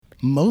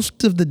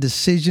most of the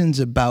decisions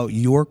about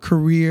your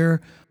career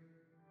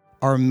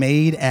are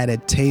made at a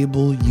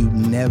table you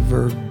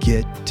never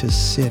get to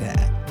sit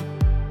at.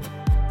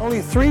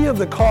 Only 3 of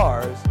the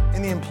cars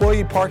in the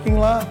employee parking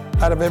lot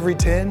out of every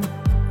 10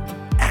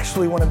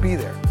 actually want to be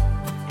there.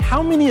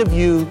 How many of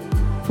you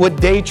would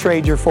day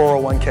trade your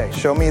 401k?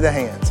 Show me the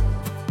hands.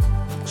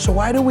 So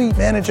why do we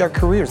manage our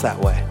careers that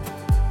way?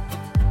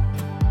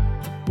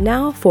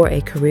 Now for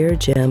a career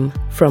gem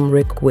from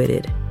Rick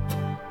Whitted.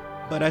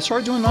 But I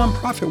started doing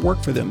nonprofit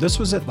work for them. This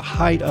was at the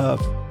height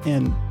of,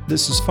 and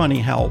this is funny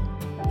how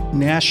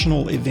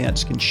national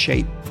events can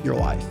shape your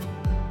life.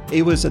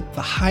 It was at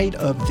the height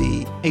of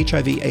the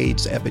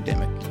HIV/AIDS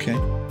epidemic. Okay.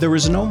 There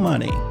was no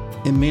money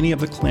in many of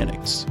the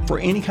clinics for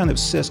any kind of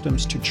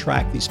systems to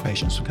track these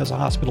patients because the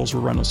hospitals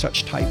were running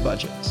such tight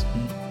budgets.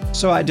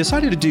 So I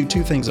decided to do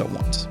 2 things at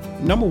once.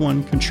 Number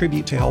 1,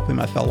 contribute to helping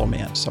my fellow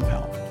man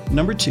somehow.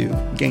 Number 2,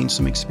 gain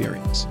some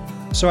experience.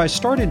 So I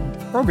started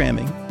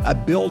programming. I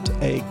built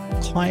a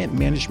client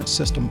management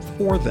system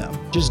for them,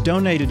 just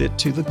donated it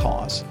to the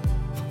cause.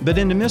 But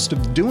in the midst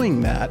of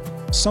doing that,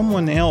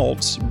 someone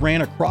else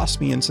ran across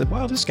me and said,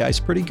 "Wow, this guy's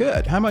pretty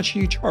good. How much do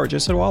you charge?" I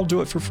said, "Well, I'll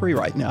do it for free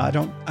right now. I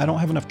don't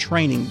have enough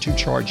training to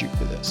charge you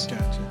for this."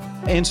 Gotcha.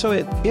 And so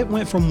it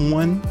went from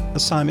one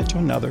assignment to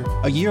another.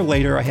 A year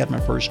later, I had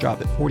my first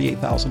job at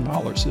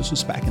 $48,000. This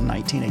was back in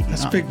 1989.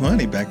 That's big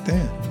money back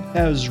then.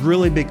 That was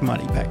really big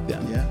money back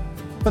then. Yeah.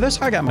 But that's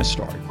how I got my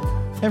start.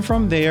 And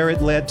from there,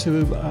 it led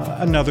to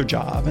another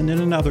job and then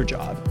another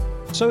job.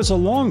 So it's a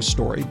long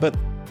story, but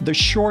the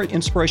short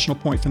inspirational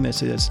point from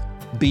this is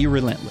be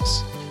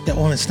relentless. Yeah,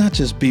 well, it's not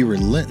just be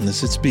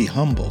relentless, it's be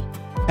humble.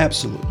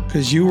 Absolutely.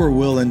 Because you were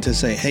willing to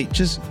say, hey,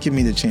 just give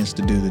me the chance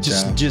to do the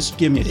job. Just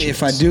give me a chance.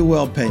 If I do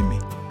well, pay me,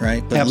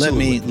 right? But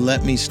Absolutely.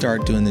 let me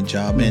start doing the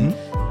job. Mm-hmm. And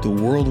the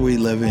world we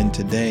live in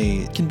today,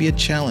 it can be a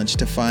challenge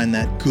to find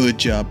that good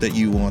job that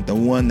you want, the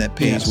one that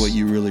pays what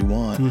you really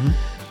want. Mm-hmm.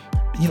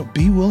 You know,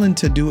 be willing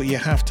to do what you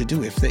have to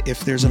do.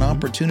 If there's an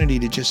opportunity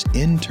to just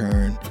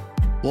intern,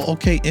 well,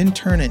 okay,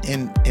 intern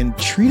and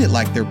treat it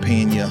like they're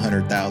paying you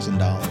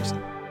 $100,000.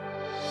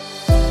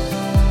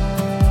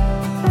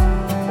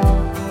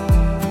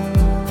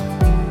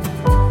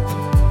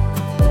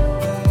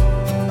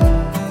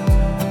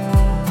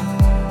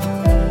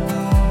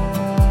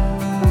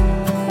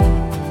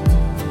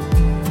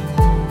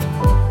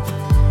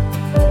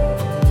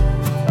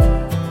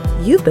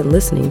 You've been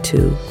listening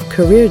to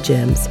Career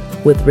Gems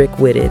with Rick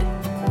Whitted.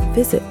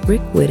 Visit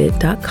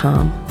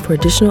rickwhitted.com for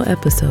additional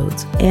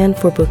episodes and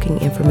for booking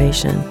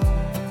information.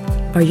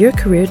 Are your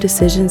career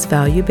decisions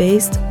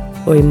value-based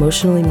or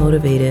emotionally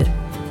motivated?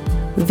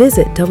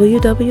 Visit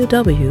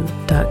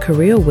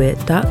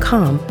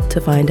www.careerwit.com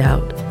to find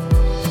out.